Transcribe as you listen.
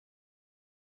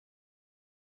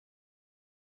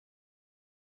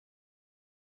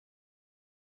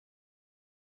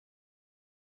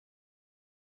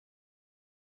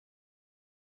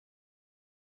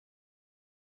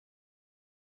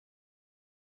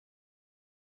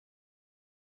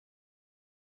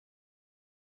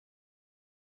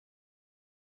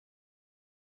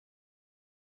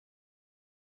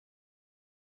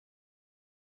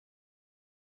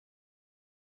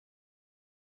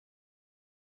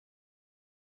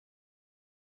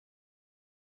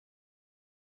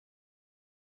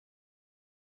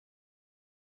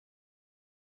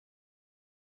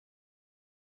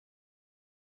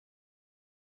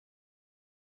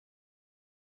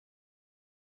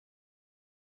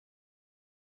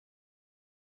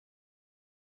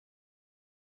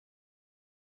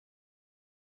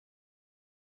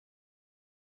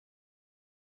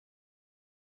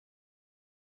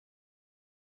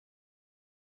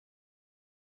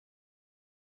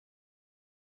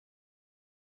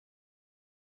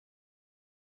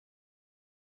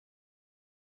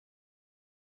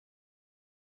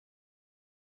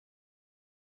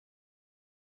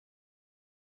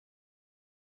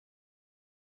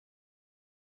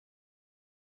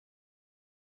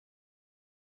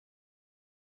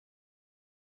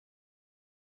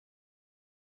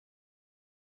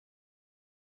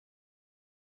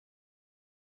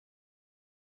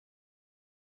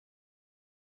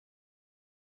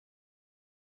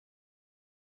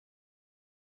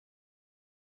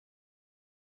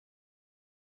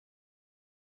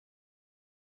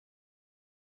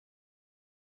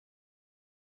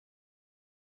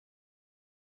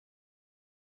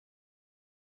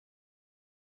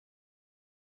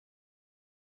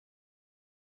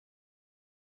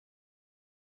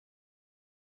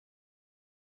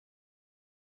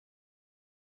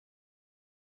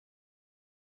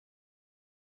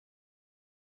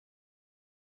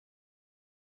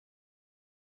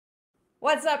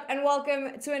What's up and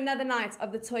welcome to another night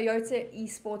of the Toyota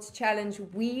Esports Challenge.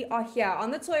 We are here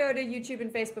on the Toyota YouTube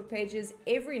and Facebook pages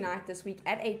every night this week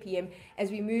at 8 p.m.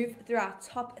 as we move through our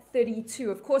top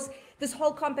 32. Of course, this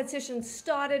whole competition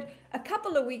started a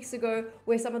couple of weeks ago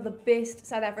where some of the best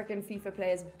South African FIFA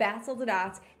players battled it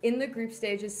out in the group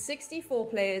stages, 64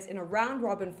 players in a round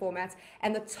robin format,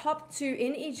 and the top two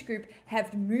in each group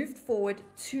have moved forward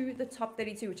to the top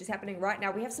 32, which is happening right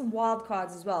now. We have some wild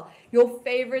cards as well. Your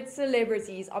favorite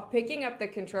celebrities are picking up the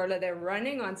controller, they're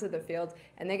running onto the field,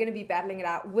 and they're going to be battling it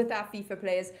out with our FIFA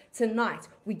players. Tonight,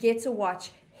 we get to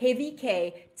watch Heavy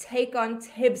K take on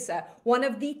Tebzaa, one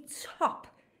of the top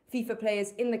FIFA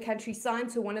players in the country, signed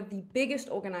to one of the biggest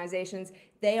organizations.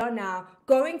 They are now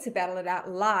going to battle it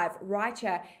out live right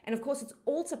here. And of course, it's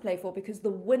all to play for because the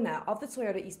winner of the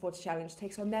Toyota Esports Challenge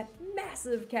takes home that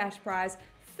massive cash prize,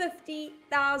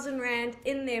 50,000 Rand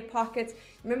in their pockets.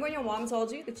 Remember when your mom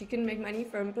told you that you couldn't make money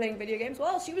from playing video games?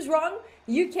 Well, she was wrong.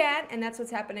 You can, and that's what's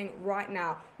happening right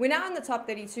now. We're now in the top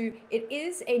 32. It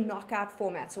is a knockout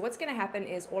format. So what's going to happen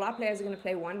is all our players are going to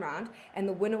play one round, and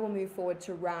the winner will move forward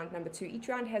to round number 2. Each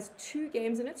round has 2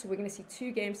 games in it, so we're going to see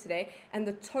 2 games today, and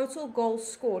the total goals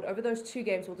scored over those 2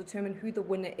 games will determine who the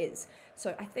winner is.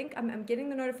 So I think I'm getting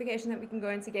the notification that we can go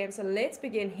into games. So let's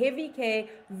begin. Heavy K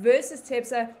versus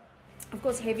Tebzaa. Of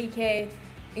course, Heavy K,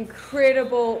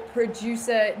 incredible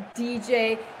producer,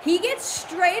 DJ. He gets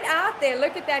straight out there.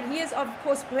 Look at that. He is, of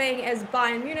course, playing as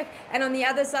Bayern Munich. And on the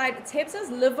other side,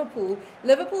 Tebzaa's Liverpool.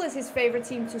 Liverpool is his favorite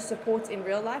team to support in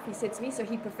real life, he said to me, so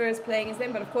he prefers playing as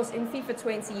them. But of course, in FIFA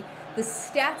 20, the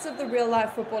stats of the real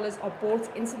life footballers are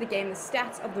brought into the game, the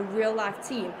stats of the real life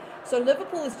team. So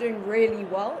Liverpool is doing really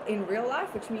well in real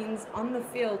life, which means on the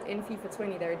field in FIFA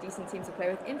 20, they're a decent team to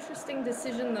play with. Interesting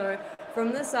decision, though,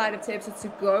 from the side of Tebzaa to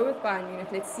go with Bayern Munich.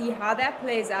 Let's see how that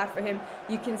plays out for him.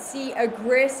 You can see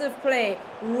aggressive play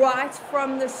right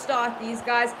from the start. These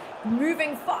guys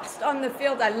moving fast on the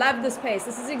field. I love this pace.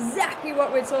 This is exactly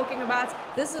what we're talking about.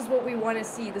 This is what we want to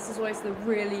see. This is always the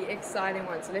really exciting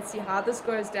one. So let's see how this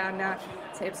goes down now.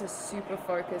 Tebzaa is super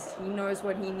focused. He knows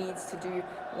what he needs to do.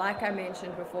 Like I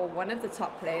mentioned before, one of the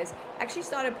top players actually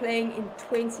started playing in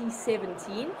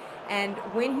 2017. And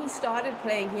when he started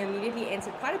playing, he immediately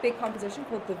entered quite a big competition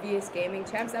called the VS Gaming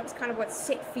Champs. That was kind of what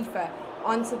set FIFA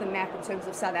onto the map in terms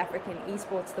of South African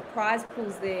esports. The prize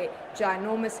pool's there,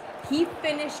 ginormous. He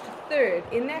finished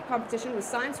 3rd in that competition, was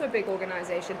signed to a big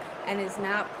organization, and is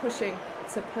now pushing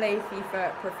to play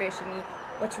FIFA professionally.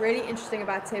 What's really interesting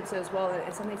about Tebzaa as well,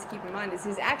 and something to keep in mind, is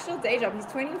his actual day job. He's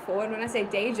 24, and when I say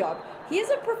day job, he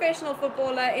is a professional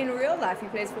footballer in real life. He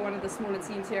plays for one of the smaller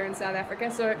teams here in South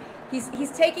Africa, so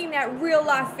he's taking that real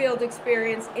life field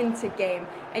experience into game.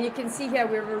 And you can see here,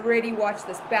 we've already watched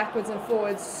this backwards and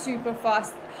forwards, super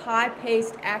fast,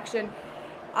 high-paced action.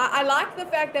 I like the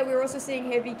fact that we're also seeing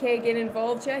Heavy K get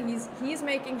involved here. He's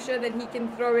making sure that he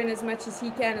can throw in as much as he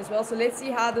can as well. So let's see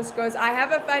how this goes. I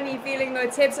have a funny feeling though,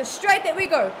 Tebzaa, straight, there we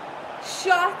go.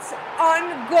 Shot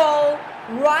on goal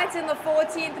right in the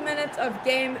 14th minute of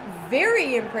game.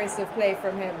 Very impressive play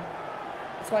from him.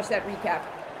 Let's watch that recap.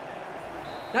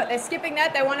 No, they're skipping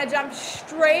that. They want to jump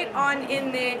straight on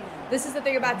in there. This is the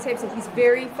thing about Tebzaa. He's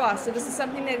very fast. So this is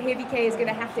something that Heavy K is going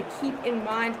to have to keep in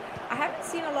mind. I haven't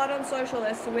seen a lot on social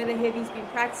as to whether Heavy's been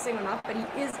practicing or not, but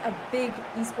he is a big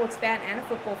esports fan and a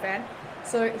football fan.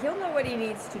 So he'll know what he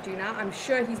needs to do now. I'm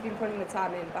sure he's been putting the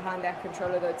time in behind that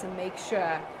controller, though, to make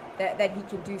sure that he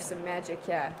can do some magic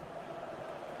here.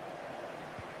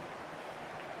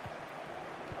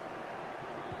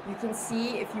 You can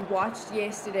see, if you watched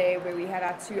yesterday where we had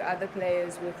our 2 other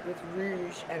players with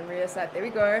Rouge and Riasat, there we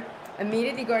go,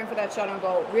 immediately going for that shot on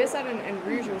goal. Riasat and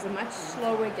Rouge was a much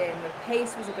slower game. The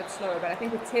pace was a bit slower, but I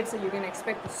think with Tebzaa, you're going to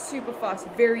expect the super fast,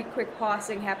 very quick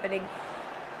passing happening.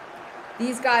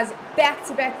 These guys back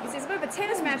to back. It's a bit of a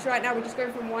tennis match right now. We're just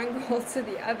going from one goal to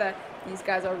the other. These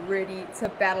guys are ready to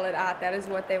battle it out. That is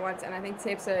what they want, and I think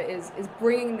Tebzaa is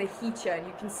bringing the heat here, and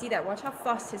you can see that. Watch how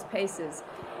fast his pace is.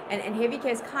 And Heavy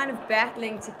K is kind of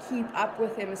battling to keep up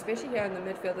with him, especially here in the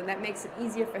midfield, and that makes it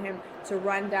easier for him to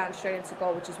run down straight into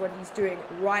goal, which is what he's doing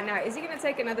right now. Is he going to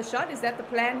take another shot? Is that the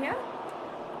plan here?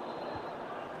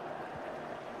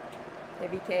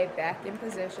 Heavy K back in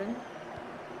position.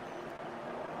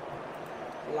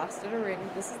 Lost it already.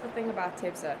 This is the thing about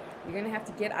Tebzaa. You're going to have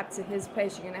to get up to his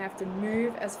pace. You're going to have to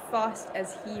move as fast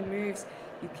as he moves.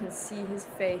 You can see his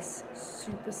face,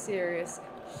 super serious.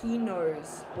 He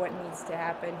knows what needs to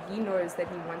happen. He knows that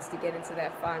he wants to get into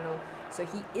that final. So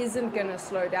he isn't going to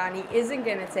slow down. He isn't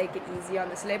going to take it easy on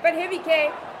this leg. But Heavy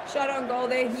K, shot on goal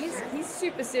there. He's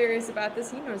super serious about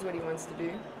this. He knows what he wants to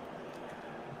do.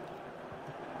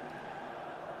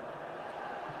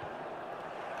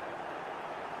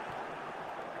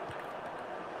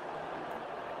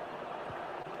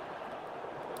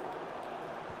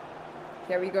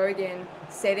 Here we go again.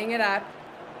 Setting it up.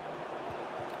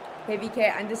 Heavy K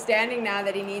understanding now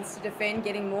that he needs to defend,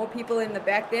 getting more people in the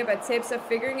back there, but Tebzaa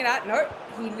figuring it out. No,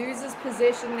 he loses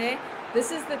possession there.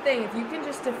 This is the thing. If you can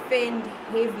just defend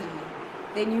heavy,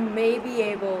 then you may be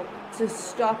able to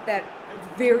stop that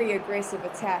very aggressive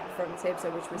attack from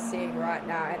Tebzaa, which we're seeing right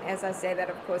now. And as I say that,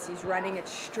 of course, he's running it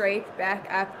straight back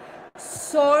up.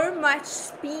 So much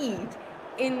speed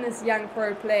in this young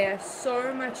pro player,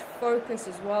 so much focus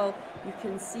as well. You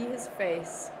can see his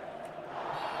face.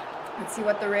 Let's see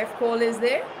what the ref call is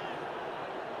there.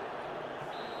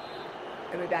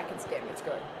 And we're back into game. Let's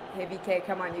go. Heavy K,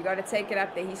 come on, you got to take it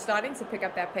up there. He's starting to pick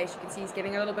up that pace. You can see he's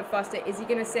getting a little bit faster. Is he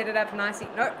going to set it up nicely?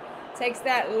 Nope. Takes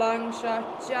that long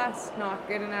shot, just not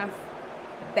good enough.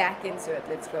 Back into it.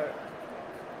 Let's go.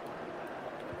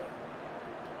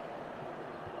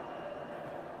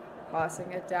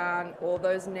 Passing it down. All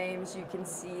those names you can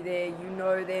see there. You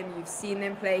know them. You've seen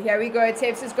them play. Here we go.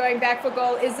 Tebzaa's going back for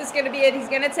goal. Is this going to be it? He's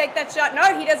going to take that shot.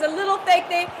 No, he does a little fake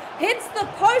there. Hits the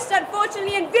post,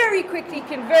 unfortunately, and very quickly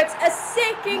converts a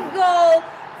second goal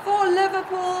for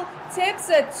Liverpool.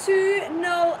 Tebzaa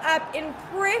 2-0 up.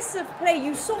 Impressive play.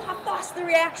 You saw how fast the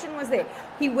reaction was there.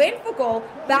 He went for goal,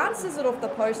 bounces it off the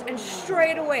post, and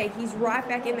straight away he's right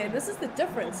back in there. This is the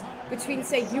difference between,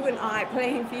 say, you and I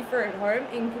playing FIFA at home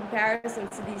in comparison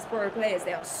to these pro players.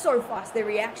 They are so fast. Their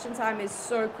reaction time is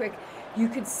so quick. You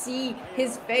could see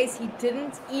his face. He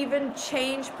didn't even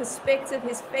change perspective.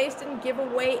 His face didn't give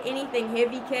away anything.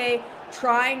 Heavy K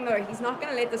trying though. He's not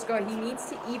going to let this go. He needs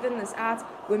to even this out.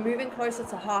 We're moving closer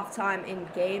to half-time in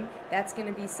game. That's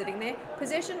going to be sitting there.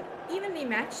 Possession evenly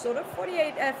matched, sort of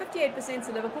 58%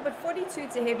 to Liverpool, but 42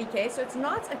 to Heavy K. So it's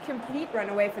not a complete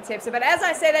runaway for Tebzaa. But as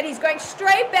I say that, he's going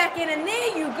straight back in, and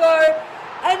there you go.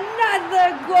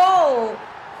 Another goal.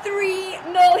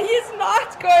 3-0. He is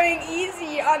not going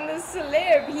easy on the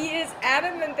celeb. He is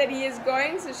adamant that he is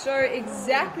going to show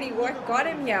exactly what got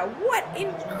him here. What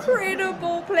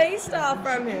incredible play style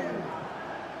from him.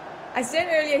 I said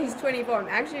earlier he's 24. I'm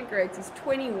actually incorrect. He's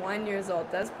 21 years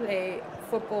old. Does play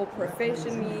football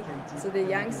professionally, so the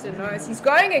youngster knows. He's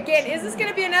going again. Is this going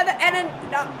to be another?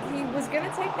 No, he was going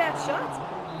to take that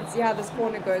shot. Let's see how this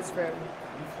corner goes for him.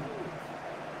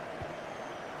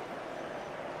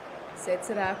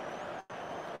 Sets it up,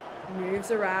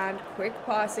 moves around, quick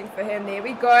passing for him. There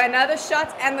we go, another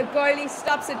shot, and the goalie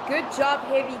stops it. Good job,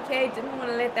 Heavy K. Didn't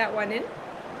want to let that one in.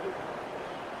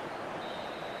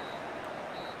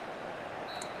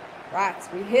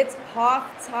 Right, we hit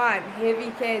half time.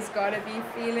 Heavy K's got to be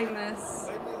feeling this.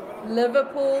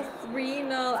 Liverpool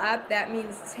 3-0 up. That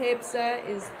means Tebzaa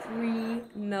is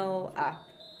 3-0 up.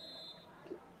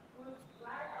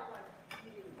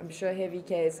 I'm sure Heavy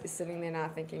K is sitting there now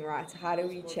thinking, right, how do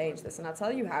we change this? And I'll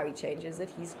tell you how he changes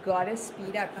it. He's got to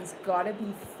speed up. He's got to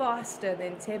be faster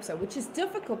than Tebzaa, which is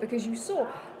difficult because you saw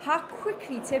how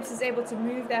quickly Tebzaa is able to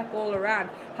move that ball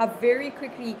around, how very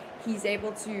quickly he's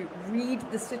able to read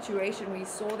the situation. We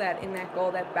saw that in that goal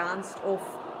that bounced off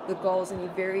the goals, and he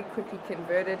very quickly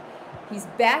converted. He's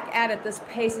back at it. This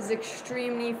pace is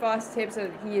extremely fast,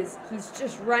 Tebzaa. He's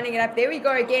just running it up. There we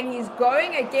go again. He's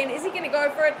going again. Is he going to go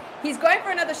for it? He's going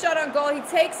for another shot on goal. He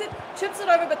takes it, chips it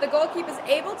over, but the goalkeeper's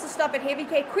able to stop it. Heavy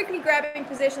K quickly grabbing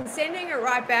possession, sending it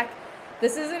right back.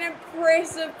 This is an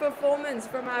impressive performance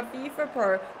from our FIFA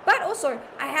pro. But also,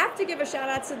 I have to give a shout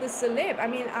out to the celeb. I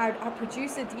mean, our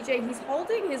producer, DJ, he's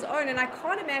holding his own, and I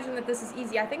can't imagine that this is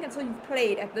easy. I think until you've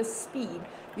played at this speed,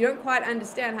 you don't quite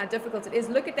understand how difficult it is.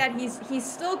 Look at that. He's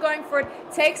still going for it.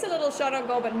 Takes a little shot on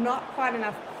goal, but not quite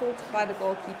enough. Caught by the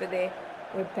goalkeeper there.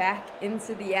 We're back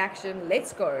into the action.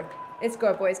 Let's go. Let's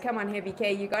go, boys. Come on, Heavy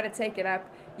K. You got to take it up.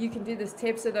 You can do this.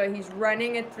 Tebzaa, though, he's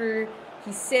running it through.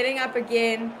 He's setting up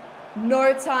again.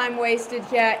 No time wasted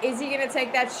here. Is he going to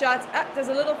take that shot? Does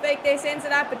a little fake there, sends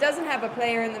it up, but doesn't have a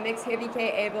player in the mix. Heavy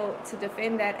K able to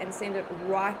defend that and send it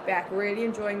right back. Really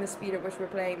enjoying the speed at which we're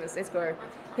playing this. Let's go.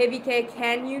 Heavy K,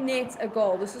 can you net a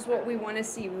goal? This is what we want to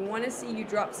see. We want to see you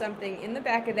drop something in the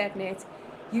back of that net.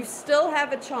 You still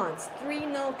have a chance.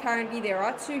 3-0 currently. There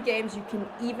are 2 games. You can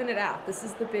even it out. This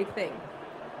is the big thing.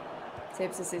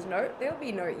 Tebzaa says, no, there'll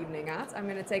be no evening out. I'm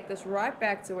going to take this right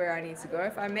back to where I need to go.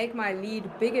 If I make my lead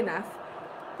big enough,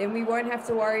 then we won't have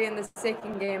to worry in the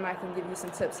second game. I can give you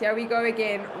some tips. Here we go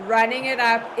again, running it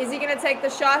up. Is he going to take the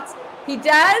shot? He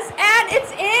does, and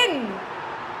it's in.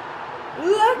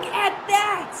 Look at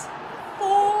that.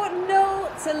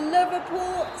 4-0 to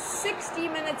Liverpool, 60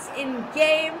 minutes in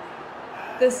game.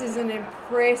 This is an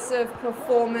impressive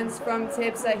performance from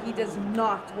Tebzaa. He does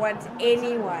not want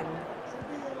anyone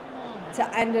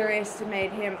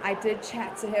underestimate him. I did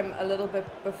chat to him a little bit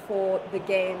before the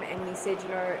game, and he said, you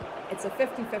know, it's a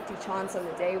 50-50 chance on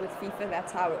the day with FIFA.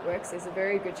 That's how it works. There's a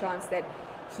very good chance that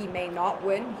he may not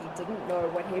win. He didn't know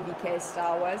what Heavy K's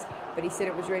style was, but he said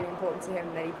it was really important to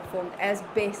him that he performed as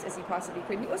best as he possibly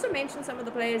could. He also mentioned some of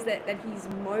the players that he's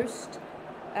most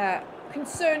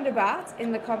concerned about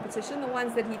in the competition, the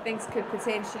ones that he thinks could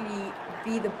potentially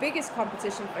be the biggest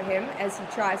competition for him as he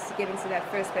tries to get into that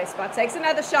first place spot. Takes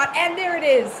another shot, and there it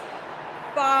is.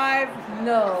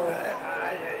 5-0.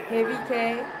 Heavy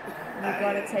K, you've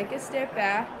got to take a step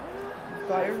back. You've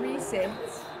got to reset.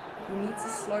 You need to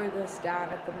slow this down.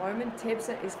 At the moment,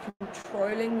 Tebzaa is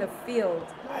controlling the field.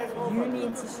 You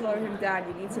need to slow him down.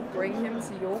 You need to bring him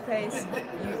to your pace.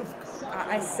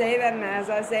 I say that, and as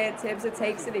I say it, Tebzaa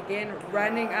takes it again,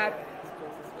 running up.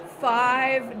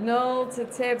 5-0 to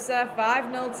Tebzaa,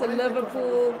 5-0 to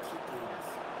Liverpool.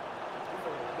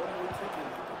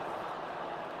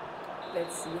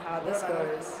 Let's see how this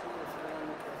goes.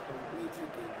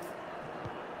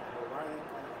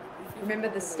 Remember,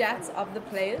 the stats of the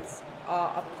players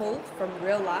are pulled from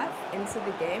real life into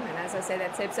the game, and as I say,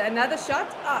 that Tebzaa, another shot,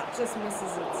 just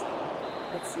misses it.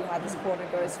 Let's see how this corner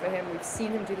goes for him. We've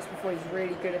seen him do this before. He's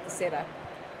really good at the setup.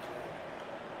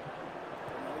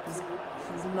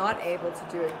 He's not able to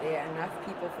do it there. Enough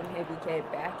people from Heavy K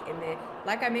back in there.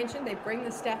 Like I mentioned, they bring the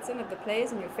stats in of the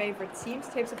players and your favorite teams.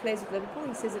 Tebzaa plays with Liverpool.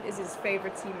 He says it is his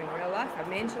favorite team in real life. I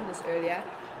mentioned this earlier.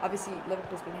 Obviously,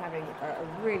 Liverpool's been having a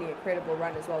really incredible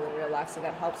run as well in real life, so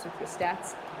that helps with your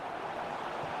stats.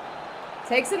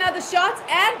 Takes another shot,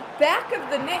 and back of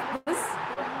the net. This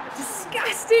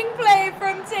disgusting play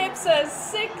from Tebzaa.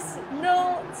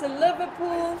 6-0 to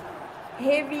Liverpool.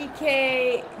 Heavy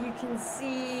K, you can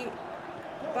see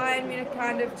Bayern Munich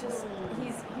kind of just,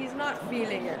 he's not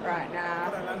feeling it right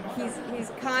now. He's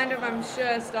kind of, I'm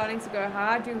sure, starting to go,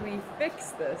 how do we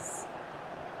fix this?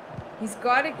 He's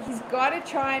got to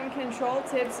try and control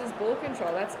Tebzaa's ball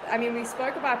control. I mean, we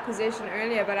spoke about possession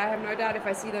earlier, but I have no doubt if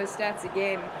I see those stats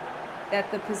again,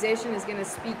 that the possession is going to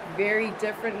speak very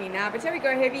differently now. But here we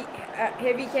go, Heavy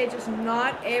K just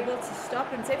not able to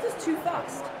stop him. Tebzaa's too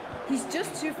fast. He's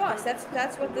just too fast.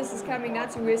 That's what this is coming down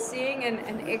to. We're seeing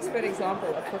an expert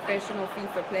example of professional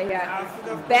FIFA player.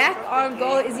 Back on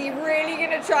goal. Is he really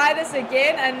going to try this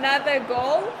again? Another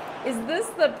goal? Is this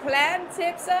the plan,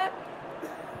 Tebzaa?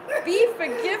 Be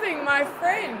forgiving, my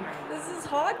friend. This is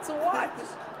hard to watch.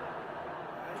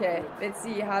 Okay, let's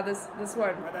see how this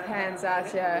one pans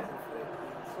out here.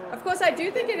 Of course, I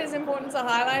do think it is important to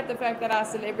highlight the fact that our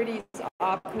celebrities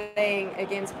are playing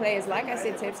against players. Like I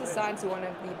said, Tebzaa signed to one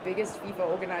of the biggest FIFA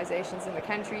organizations in the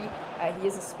country. He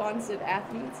is a sponsored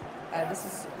athlete. This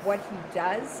is what he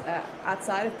does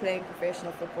outside of playing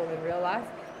professional football in real life.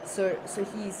 So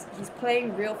he's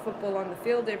playing real football on the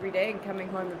field every day and coming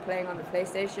home and playing on the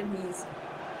PlayStation.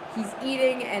 He's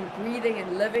eating and breathing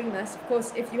and living this. Of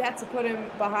course, if you had to put him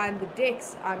behind the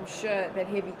decks, I'm sure that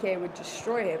Heavy K would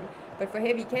destroy him. But for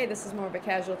Heavy K, this is more of a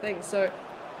casual thing. So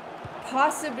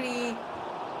possibly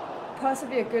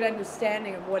a good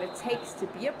understanding of what it takes to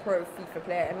be a pro FIFA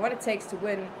player and what it takes to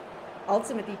win,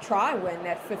 ultimately try win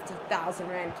that 50,000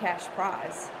 Rand cash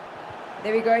prize.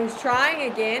 There we go. He's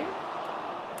trying again.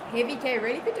 Heavy K,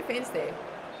 really good defense there.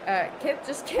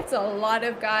 Just kept a lot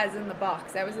of guys in the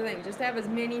box. That was the thing. Just have as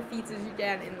many feet as you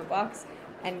can in the box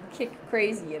and kick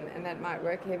crazy, and that might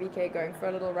work. Heavy K going for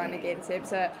a little run against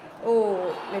Tebzaa.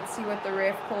 Oh, let's see what the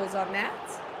ref calls on that.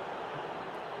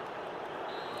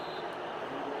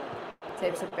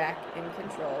 Tebzaa back in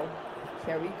control.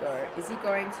 Here we go. Is he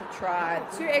going to try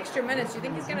 2 extra minutes? Do you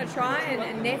think he's going to try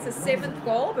and net a 7th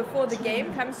goal before the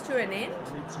game comes to an end?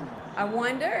 I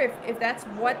wonder if that's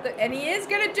what and he is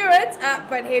going to do it,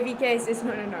 but Heavy K says,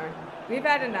 no. We've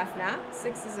had enough now.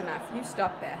 6 is enough. You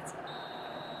stop that.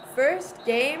 First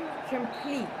game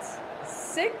complete.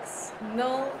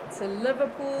 6-0 to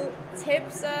Liverpool.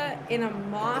 Tebzaa in a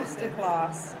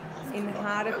masterclass in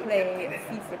how to play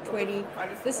FIFA 20.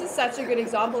 This is such a good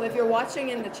example. If you're watching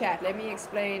in the chat, let me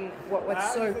explain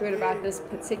what's so good about this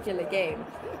particular game.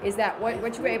 Is that what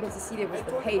you were able to see there was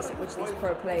the pace at which these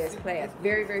pro players play at.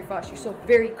 Very, very fast. You saw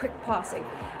very quick passing.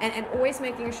 And always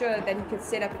making sure that he could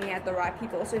set up and he had the right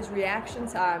people. Also his reaction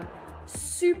time,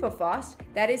 super fast.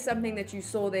 That is something that you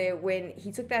saw there when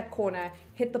he took that corner,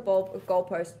 hit the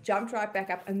goalpost, jumped right back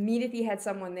up, immediately had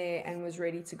someone there and was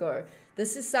ready to go.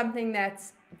 This is something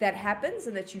that happens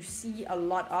and that you see a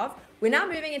lot of. We're now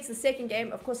moving into the second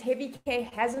game. Of course, Heavy K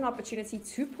has an opportunity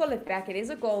to pull it back. It is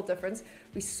a goal difference.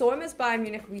 We saw him as Bayern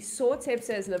Munich. We saw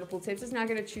Tebzaa as Liverpool. Tebzaa's now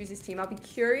going to choose his team. I'll be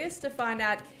curious to find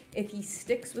out if he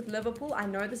sticks with Liverpool. I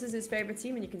know this is his favorite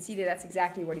team, and you can see there that's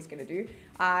exactly what he's going to do.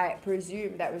 I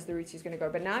presume that was the route he's going to go.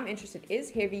 But now I'm interested, is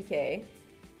Heavy K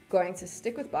going to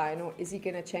stick with Bayern, or is he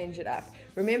going to change it up?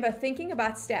 Remember, thinking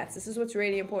about stats, this is what's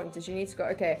really important, is you need to go,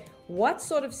 okay, what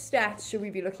sort of stats should we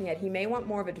be looking at? He may want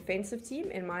more of a defensive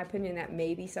team. In my opinion, that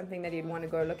may be something that he'd want to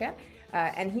go look at.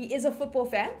 And he is a football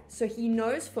fan, so he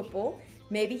knows football.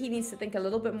 Maybe he needs to think a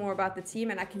little bit more about the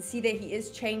team, and I can see that he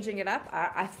is changing it up.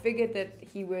 I figured that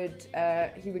he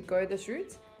would go this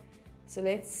route. So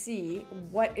let's see,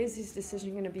 what is his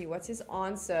decision going to be? What's his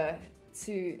answer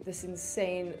to this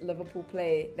insane Liverpool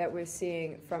play that we're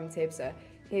seeing from Tebzaa?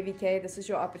 Heavy K, this is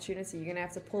your opportunity. You're going to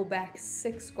have to pull back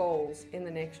 6 goals in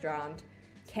the next round.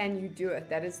 Can you do it?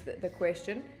 That is the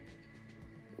question.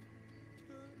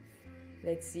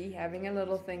 Let's see, having a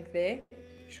little think there.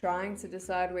 Trying to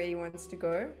decide where he wants to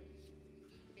go.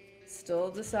 Still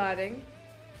deciding.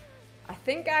 I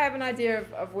think I have an idea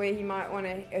of where he might want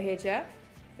to head here.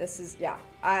 This is, yeah,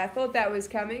 I thought that was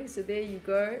coming. So there you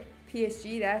go.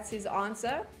 PSG, that's his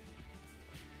answer.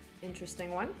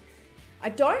 Interesting one. I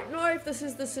don't know if this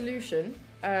is the solution.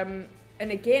 And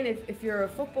again, if you're a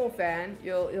football fan,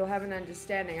 you'll have an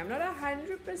understanding. I'm not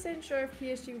 100% sure if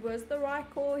PSG was the right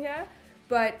call here,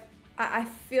 but I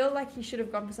feel like he should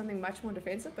have gone for something much more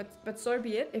defensive, but so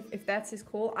be it, if that's his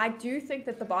call. I do think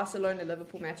that the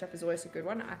Barcelona-Liverpool matchup is always a good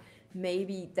one.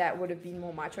 Maybe that would have been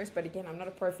more my choice, but again, I'm not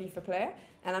a pro FIFA player,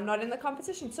 and I'm not in the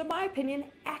competition, so my opinion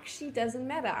actually doesn't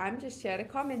matter. I'm just here to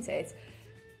commentate.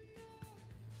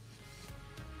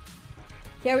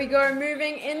 Here we go,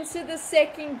 moving into the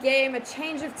second game, a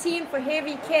change of team for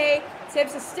Heavy K.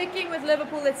 Tebzaa sticking with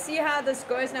Liverpool. Let's see how this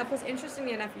goes. Now, of course,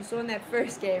 interestingly enough, you saw in that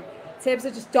first game,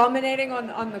 Tebzaa just dominating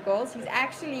on the goals. He's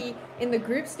actually in the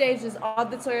group stages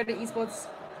of the Toyota Esports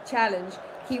Challenge.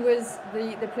 He was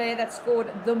the player that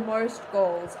scored the most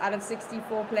goals out of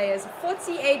 64 players.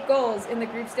 48 goals in the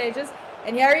group stages.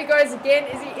 And here he goes again.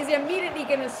 Is he immediately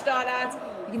going to start out?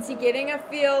 You can see getting a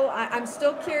feel. I'm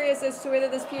still curious as to whether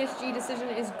this PSG decision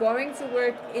is going to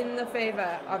work in the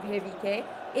favor of Heavy K.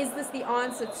 Is this the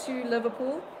answer to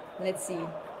Liverpool? Let's see.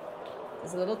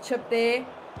 There's a little chip there.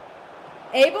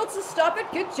 Able to stop it.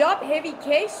 Good job, Heavy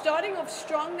K. Starting off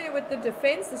strong there with the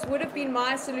defense. This would have been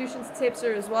my solution to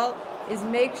Tebzaa as well, is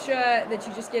make sure that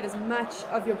you just get as much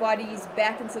of your bodies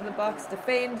back into the box.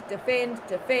 Defend, defend,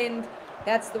 defend.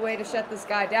 That's the way to shut this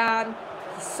guy down.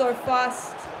 He's so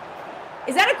fast.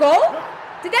 Is that a goal?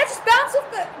 Did that just bounce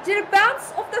off the... Did it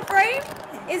bounce off the frame?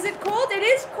 Is it called? It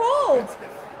is called.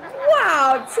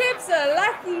 Wow, Tebzaa,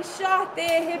 lucky shot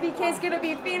there. Heavy K's going to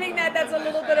be feeling that. That's a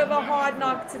little bit of a hard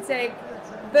knock to take.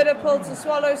 Bitter pill to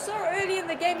swallow. So early in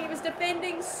the game, he was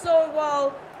defending so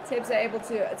well. Tebzaa able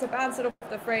to bounce it off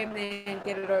the frame there and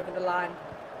get it over the line.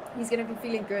 He's going to be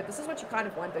feeling good. This is what you kind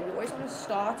of want, though. You always want to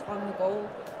start on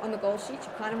the goal sheet. You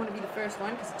kind of want to be the first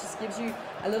one because it just gives you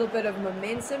a little bit of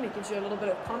momentum. It gives you a little bit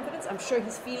of confidence. I'm sure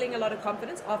he's feeling a lot of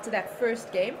confidence after that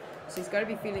first game, so he's got to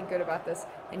be feeling good about this.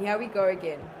 And here we go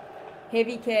again.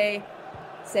 Heavy K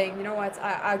saying, you know what,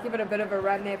 I'll give it a bit of a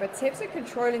run there, but Tebzaa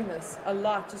controlling this a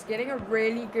lot, just getting a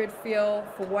really good feel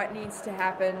for what needs to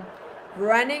happen.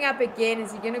 Running up again.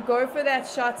 Is he going to go for that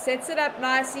shot? Sets it up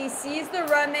nicely. Sees the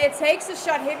run there. Takes a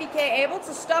shot. Heavy K able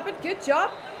to stop it. Good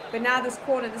job. But now this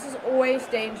corner. This is always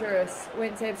dangerous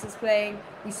when Tebzaa is playing.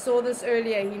 We saw this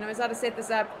earlier. He knows how to set this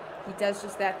up. He does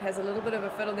just that. Has a little bit of a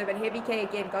fiddle there. But Heavy K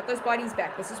again. Got those bodies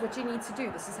back. This is what you need to do.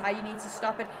 This is how you need to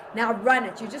stop it. Now run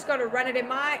it. You just got to run it. In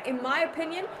my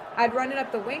opinion, I'd run it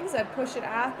up the wings. I'd push it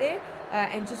out there.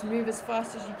 And just move as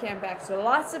fast as you can back. So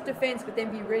lots of defense, but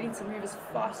then be ready to move as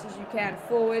fast as you can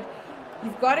forward.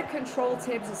 You've got to control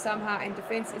Tebzaa somehow, and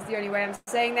defense is the only way. I'm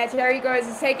saying that. Here he goes.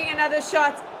 He's taking another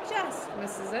shot. Just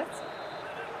misses it.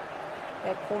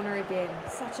 That corner again.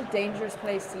 Such a dangerous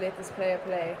place to let this player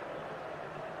play.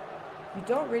 You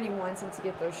don't really want him to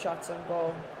get those shots on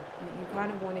goal. You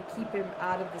kind of want to keep him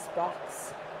out of this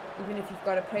box, even if you've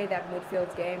got to play that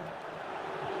midfield game.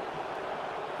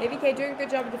 Heavy K doing a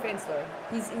good job of defense though.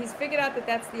 He's figured out that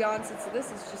that's the answer to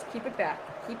this. Is just keep it back,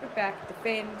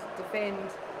 defend, defend.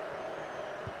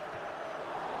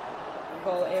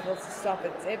 Goal able to stop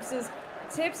it.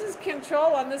 Tebzaa's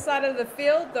control on this side of the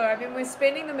field though. I mean, we're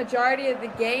spending the majority of the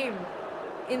game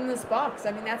in this box.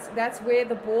 I mean, that's where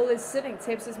the ball is sitting.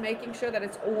 Tebzaa's making sure that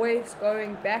it's always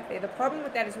going back there. The problem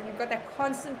with that is when you've got that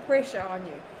constant pressure on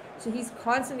you. So he's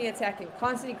constantly attacking,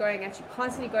 constantly going at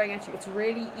you. It's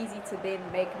really easy to then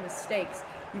make mistakes.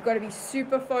 You've got to be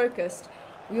super focused.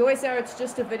 We always say it's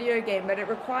just a video game, but it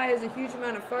requires a huge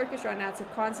amount of focus right now to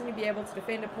constantly be able to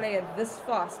defend a player this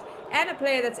fast and a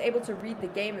player that's able to read the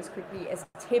game as quickly as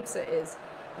Tebzaa is.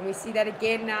 And we see that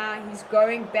again now. He's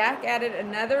going back at it.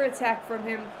 Another attack from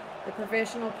him. The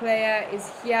professional player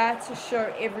is here to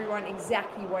show everyone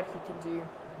exactly what he can do.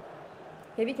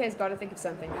 Heavy K's got to think of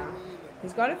something now.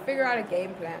 He's got to figure out a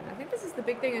game plan. I think this is the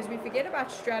big thing, is we forget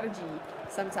about strategy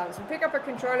sometimes. We pick up a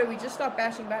controller, we just start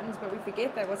bashing buttons, but we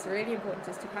forget that what's really important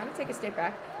is to kind of take a step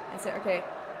back and say, okay,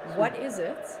 what is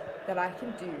it that I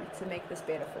can do to make this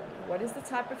better for me? What is the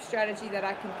type of strategy that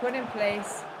I can put in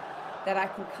place that I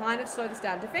can kind of slow this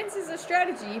down? Defense is a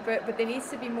strategy, but there needs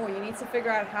to be more. You need to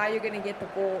figure out how you're going to get the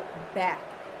ball back.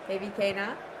 Heavy K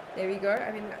now. There we go.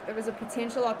 I mean, there was a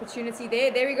potential opportunity there.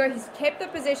 There we go. He's kept the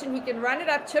possession. He can run it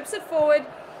up, chips it forward,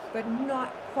 but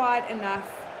not quite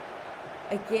enough.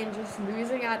 Again, just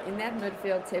losing out in that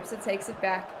midfield. Tebzaa takes it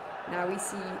back. Now we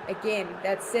see, again,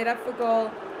 that set up for goal.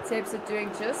 Tebzaa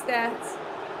doing just that.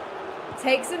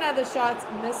 Takes another shot,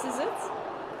 misses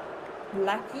it.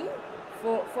 Lucky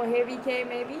for Heavy K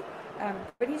maybe.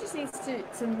 But he just needs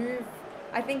to move,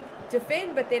 I think,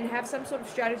 defend, but then have some sort of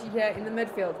strategy here in the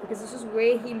midfield, because this is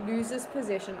where he loses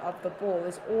possession of the ball.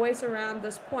 Is always around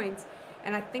this point,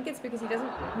 and I think it's because he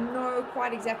doesn't know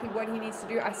quite exactly what he needs to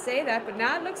do. I say that, but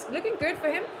now it looking good for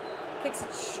him. Kicks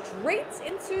it straight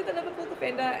into the Liverpool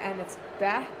defender, and it's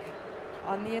back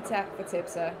on the attack for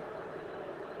Tebzaa.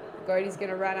 Goaty's going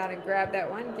to run out and grab that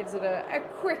one. Gives it a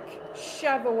quick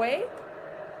shove away.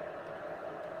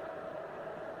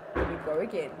 Here we go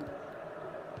again.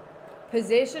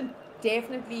 Possession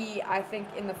definitely, I think,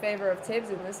 in the favor of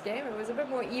Tebzaa in this game. It was a bit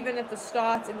more even at the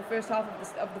start in the first half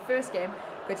of the first game,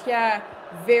 but here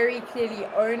very clearly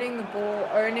owning the ball,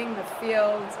 owning the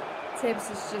field.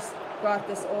 Tebzaa's just got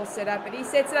this all set up, and he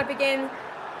sets it up again,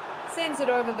 sends it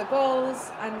over the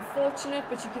goals. Unfortunate,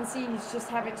 but you can see he's just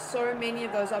having so many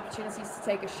of those opportunities to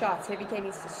take a shot. Heavy K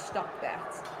needs to stop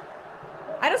that.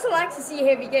 I'd also like to see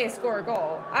Heavy K score a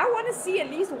goal. I want to see at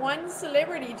least one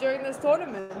celebrity during this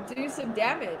tournament do some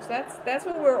damage. That's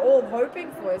what we're all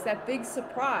hoping for, is that big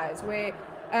surprise where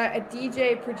a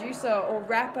DJ, producer, or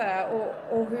rapper,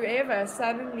 or whoever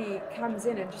suddenly comes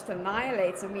in and just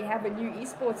annihilates, and we have a new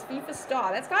esports FIFA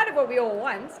star. That's kind of what we all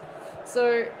want.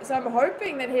 So I'm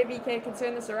hoping that Heavy K can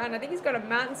turn this around. I think he's got a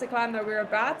mountain to climb, though. We're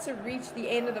about to reach the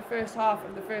end of the first half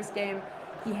of the first game.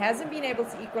 He hasn't been able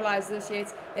to equalize this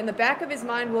yet. In the back of his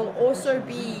mind will also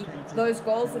be those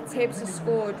goals that Tebzaa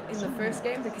scored in the first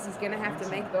game, because he's going to have to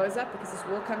make those up, because this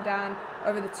will come down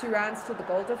over the 2 rounds to the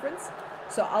goal difference.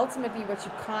 So ultimately what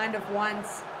you kind of want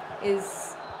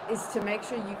is to make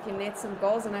sure you can net some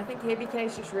goals, and I think Heavy K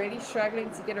is just really struggling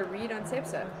to get a read on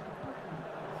Tebzaa.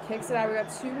 Kicks it out. We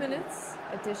got 2 minutes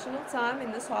additional time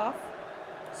in this half.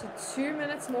 So 2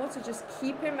 minutes more to just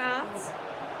keep him out.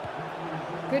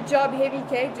 Good job, Heavy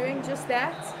K, doing just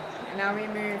that. And now we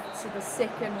move to the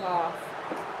second half.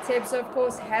 Tebzaa, of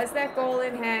course, has that goal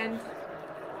in hand.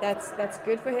 That's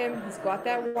good for him. He's got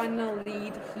that 1-0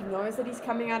 lead. He knows that he's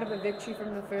coming out of a victory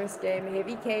from the first game.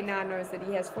 Heavy K now knows that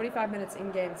he has 45 minutes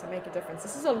in game to make a difference.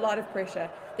 This is a lot of pressure.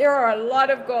 There are a lot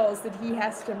of goals that he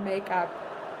has to make up.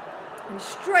 And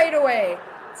straight away,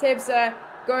 Tebzaa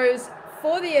goes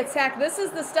for the attack. This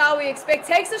is the style we expect.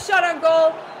 Takes a shot on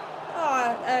goal.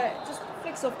 Just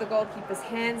flicks off the goalkeeper's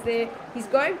hands there. He's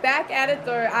going back at it,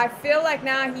 though. I feel like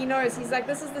now he knows. He's like,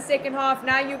 this is the second half.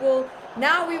 Now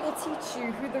we will teach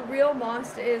you who the real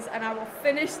master is, and I will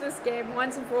finish this game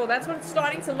once and for all. That's what it's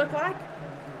starting to look like.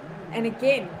 And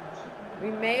again,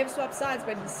 we may have swapped sides,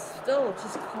 but he's still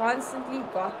just constantly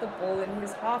got the ball in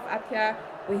his half up here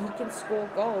where he can score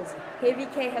goals. Heavy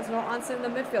K has no answer in the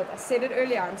midfield. I said it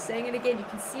earlier. I'm saying it again. You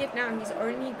can see it now. He's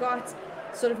only got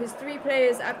sort of his 3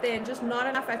 players up there, and just not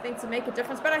enough, I think, to make a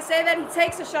difference. But I say that he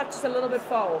takes a shot just a little bit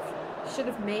far off. Should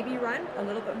have maybe run a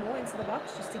little bit more into the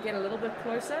box just to get a little bit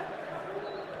closer.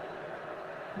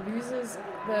 Loses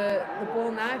the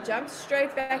ball now, jumps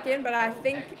straight back in, but I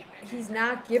think he's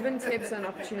now given Tebzaa an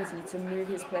opportunity to move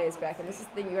his players back. And this is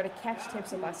the thing, you got to catch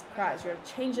Tebzaa by surprise. You got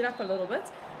to change it up a little bit,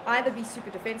 either be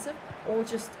super defensive or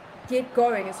just get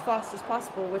going as fast as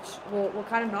possible, which will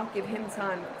kind of not give him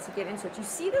time to get into it. You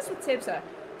see this with Tebzaa.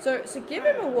 So give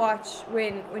him a watch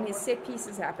when his set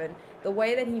pieces happen, the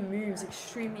way that he moves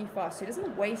extremely fast. So he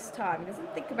doesn't waste time. He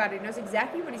doesn't think about it. He knows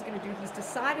exactly what he's going to do. He's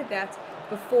decided that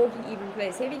before he even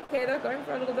plays. Heavy K, though, going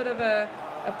for a little bit of a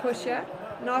push here.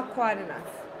 Not quite enough.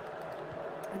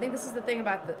 I think this is the thing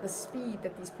about the speed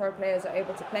that these pro players are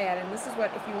able to play at. And this is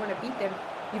what, if you want to beat them,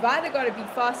 you've either got to be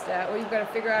faster or you've got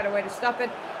to figure out a way to stop it.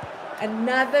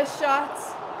 Another shot.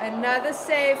 Another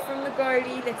save from the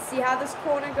goalie. Let's see how this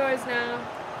corner goes now.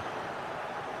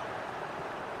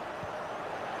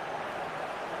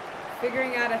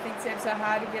 Figuring out, I think, Tebzaa,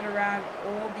 how to get around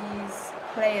all these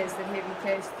players that Heavy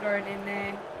K has thrown in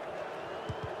there.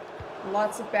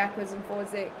 Lots of backwards and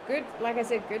forwards there. Good, like I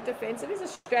said, good defense. It is a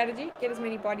strategy. Get as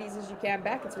many bodies as you can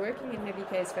back. It's working in Heavy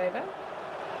K's favor.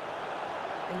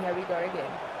 And here we go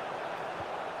again.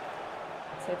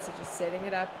 Tebzaa just setting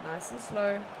it up nice and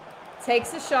slow.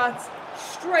 Takes a shot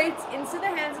straight into the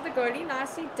hands of the goalie.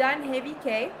 Nicely done, Heavy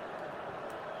K.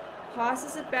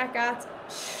 Passes it back out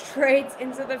straight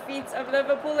into the feet of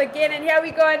Liverpool again. And here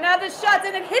we go, another shot,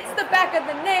 and it hits the back of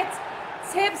the net.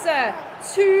 Tebzaa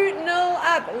 2-0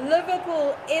 up.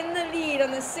 Liverpool in the lead on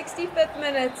the 65th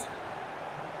minute.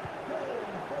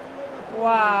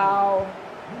 Wow.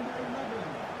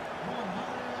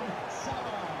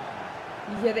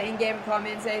 You hear the in-game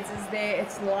commentators there.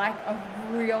 It's like a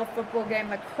real football game.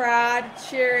 The crowd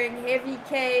cheering. Heavy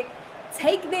K.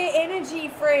 Take their energy,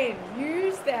 friend.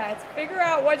 Use that. Figure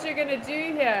out what you're going to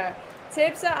do here.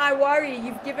 Tebzaa, I worry.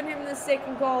 You've given him the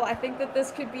second goal. I think that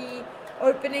this could be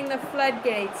opening the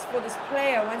floodgates for this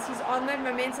player. Once he's on that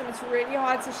momentum, it's really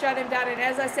hard to shut him down. And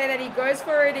as I say that, he goes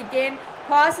for it again.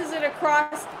 Passes it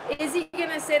across. Is he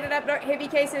going to set it up? No, Heavy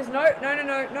K says, no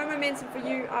momentum for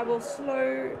you. I'll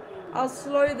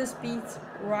slow this beat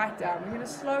right down. We're going to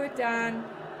slow it down.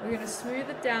 We're going to smooth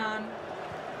it down.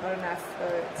 Not enough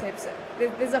though, Tebzaa.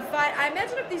 There's a fight. I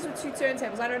imagine if these were two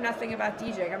turntables, I know nothing about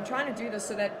DJing. I'm trying to do this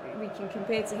so that we can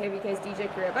compare to Heavy K's DJ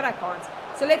career, but I can't.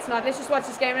 So let's not. Let's just watch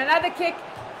this game. Another kick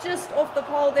just off the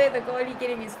pole there. The goalie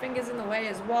getting his fingers in the way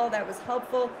as well. That was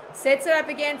helpful. Sets it up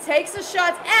again. Takes a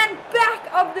shot and back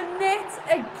of the net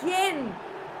again.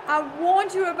 I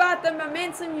warned you about the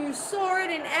momentum. You saw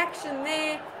it in action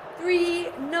there.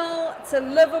 3-0 to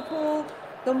Liverpool.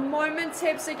 The moment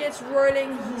Tebzaa gets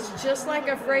rolling, he's just like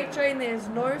a freight train. There's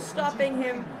no stopping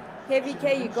him. Heavy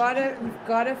K, you've got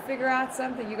to figure out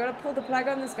something. You've got to pull the plug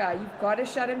on this guy. You've got to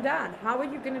shut him down. How are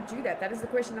you going to do that? That is the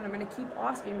question that I'm going to keep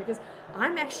asking, because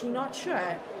I'm actually not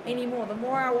sure anymore. The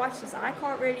more I watch this, I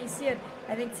can't really see it.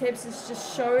 I think Tebzaa is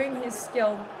just showing his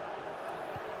skill.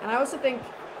 And I also think,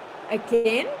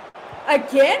 again,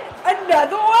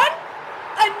 another one.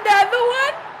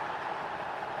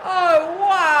 Oh,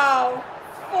 wow.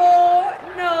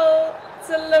 4-0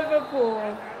 to Liverpool.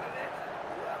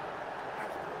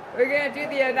 We're going to do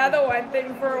the another one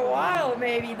thing for a while,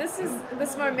 maybe. This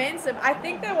momentum. I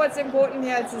think that what's important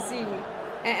here to see,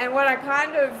 and what I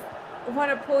kind of want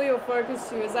to pull your focus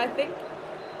to is, I think,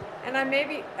 and I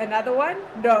maybe, another one?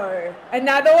 No.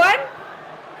 Another one?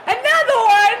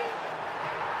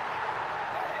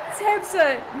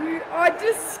 Tebzaa, you are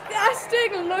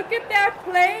disgusting. Look at that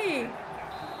play.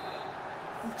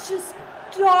 Just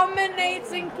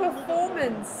dominating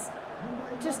performance.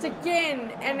 Just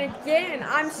again and again.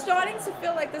 I'm starting to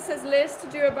feel like this has less to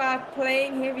do about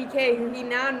playing Heavy K, who he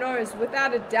now knows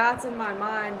without a doubt in my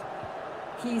mind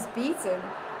he's beaten.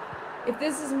 If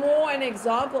this is more an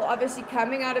example, obviously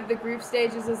coming out of the group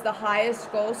stages as the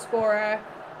highest goal scorer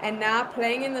and now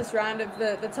playing in this round of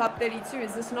the top 32,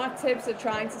 is this not Tebzaa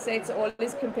trying to say to all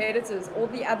his competitors, all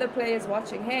the other players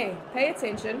watching, hey, pay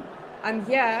attention, I'm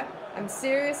here, I'm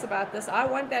serious about this. I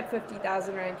want that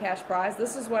 50,000 Rand cash prize.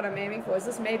 This is what I'm aiming for. Is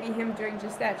this maybe him doing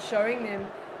just that, showing them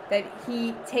that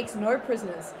he takes no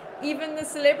prisoners? Even the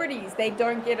celebrities, they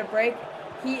don't get a break.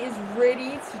 He is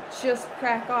ready to just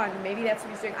crack on. Maybe that's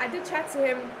what he's doing. I did chat to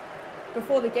him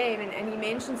before the game, and he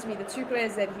mentioned to me the two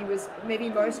players that he was maybe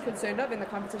most concerned of in the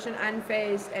competition,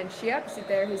 UnFaizdd and Shia, so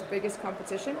they're his biggest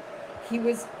competition. He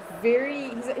was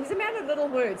he's a man of little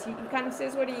words. He kind of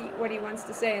says what he wants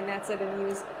to say, and that's it. And he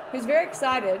was very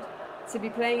excited to be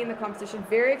playing in the competition,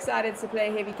 very excited to play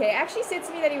Heavy K. Actually said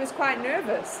to me that he was quite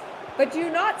nervous. But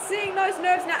you're not seeing those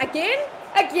nerves now. Again,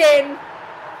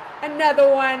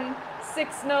 another one,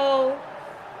 6-0.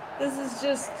 This is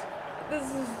just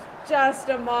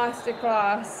a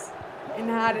masterclass in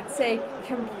how to take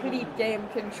complete game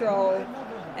control.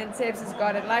 And Tebzaa's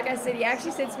got it. Like I said, he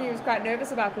actually said to me he was quite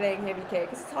nervous about playing Heavy K,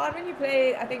 because it's hard when you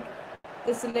play, I think,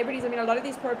 the celebrities. I mean, a lot of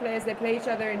these pro players, they play each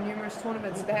other in numerous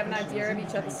tournaments. They have an idea of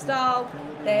each other's style.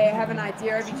 They have an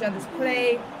idea of each other's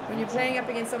play. When you're playing up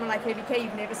against someone like Heavy K,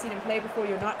 you've never seen him play before.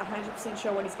 You're not 100%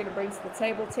 sure what he's going to bring to the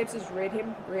table. Tebzaa's read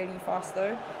him really fast,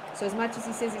 though. So as much as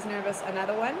he says he's nervous,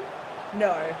 another one?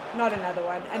 No, not another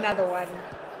one. Another one.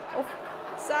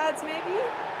 Offsides, maybe?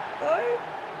 Though?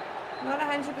 Not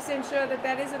 100% sure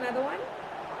that is another one.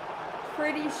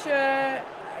 Pretty sure.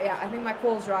 Yeah, I think my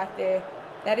call's right there.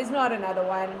 That is not another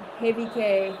one. Heavy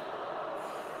K.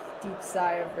 Deep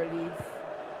sigh of relief.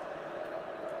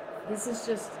 This is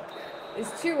just,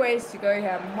 there's two ways to go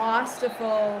here.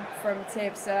 Masterful from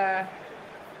Tebzaa,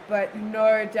 but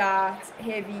no doubt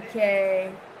Heavy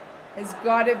K has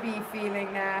got to be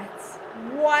feeling that.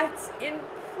 What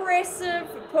impressive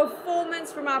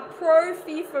performance from our pro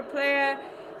FIFA player.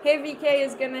 Heavy K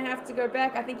is going to have to go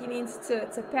back. I think he needs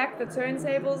to pack the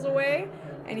turntables away,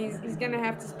 and he's going to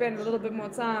have to spend a little bit more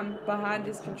time behind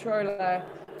his controller.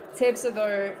 Tebzaa,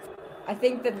 though, I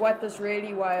think that what this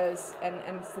really was, and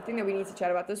it's the thing that we need to chat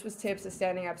about, this was Tebzaa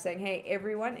standing up saying, hey,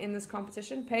 everyone in this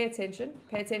competition, pay attention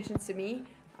to me.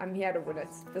 I'm here to win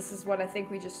it. This is what I think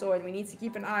we just saw, and we need to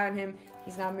keep an eye on him.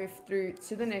 He's now moved through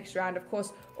to the next round. Of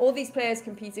course, all these players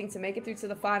competing to make it through to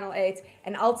the final 8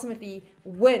 and ultimately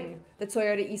win the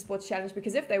Toyota Esports Challenge,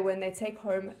 because if they win, they take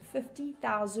home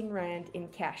 50,000 Rand in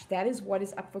cash. That is what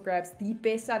is up for grabs. The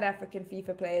best South African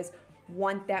FIFA players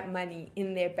want that money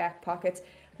in their back pocket.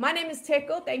 My name is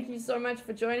Tekel. Thank you so much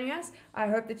for joining us. I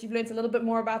hope that you've learned a little bit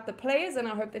more about the players, and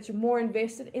I hope that you're more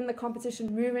invested in the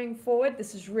competition moving forward.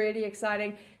 This is really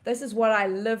exciting. This is what I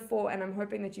live for, and I'm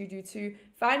hoping that you do too.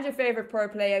 Find your favorite pro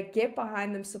player, get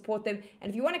behind them, support them. And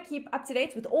if you want to keep up to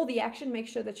date with all the action, make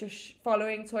sure that you're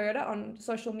following Toyota on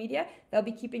social media. They'll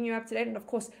be keeping you up to date. And of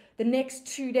course, the next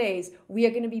 2 days, we are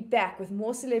going to be back with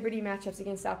more celebrity matchups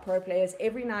against our pro players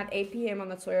every night, 8 p.m. on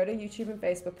the Toyota YouTube and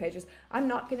Facebook pages. I'm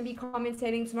not going to be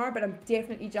commentating tomorrow, but I'm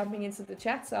definitely jumping into the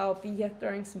chat, so I'll be here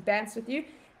throwing some bants with you.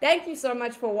 Thank you so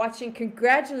much for watching.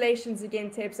 Congratulations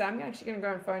again, Tebzaa. I'm actually going to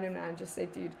go and phone him now and just say,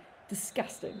 dude,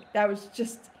 disgusting. That was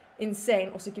just insane.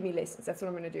 Also, give me lessons. That's what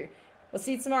I'm going to do. We'll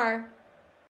see you tomorrow.